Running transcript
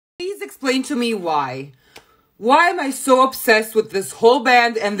Please explain to me why. Why am I so obsessed with this whole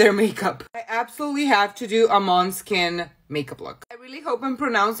band and their makeup? I absolutely have to do a Måneskin makeup look. I really hope I'm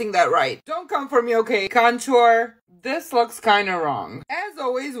pronouncing that right. Don't come for me, okay? Contour. This looks kinda wrong. As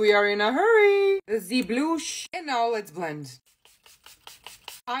always, we are in a hurry. The blush. And now let's blend.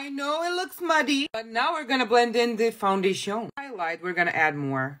 I know it looks muddy, but now we're gonna blend in the foundation. Highlight, we're gonna add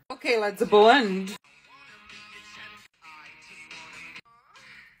more. Okay, let's blend.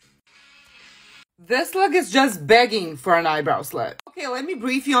 This look is just begging for an eyebrow slit. Okay, let me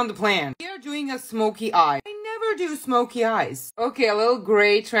brief you on the plan. We are doing a smoky eye. I never do smoky eyes. Okay, a little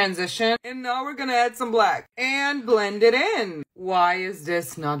gray transition. And now we're gonna add some black. And blend it in. Why is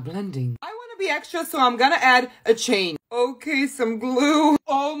this not blending? I wanna be extra, so I'm gonna add a chain. Okay, some glue.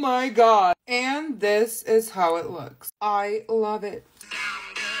 Oh my god. And this is how it looks. I love it.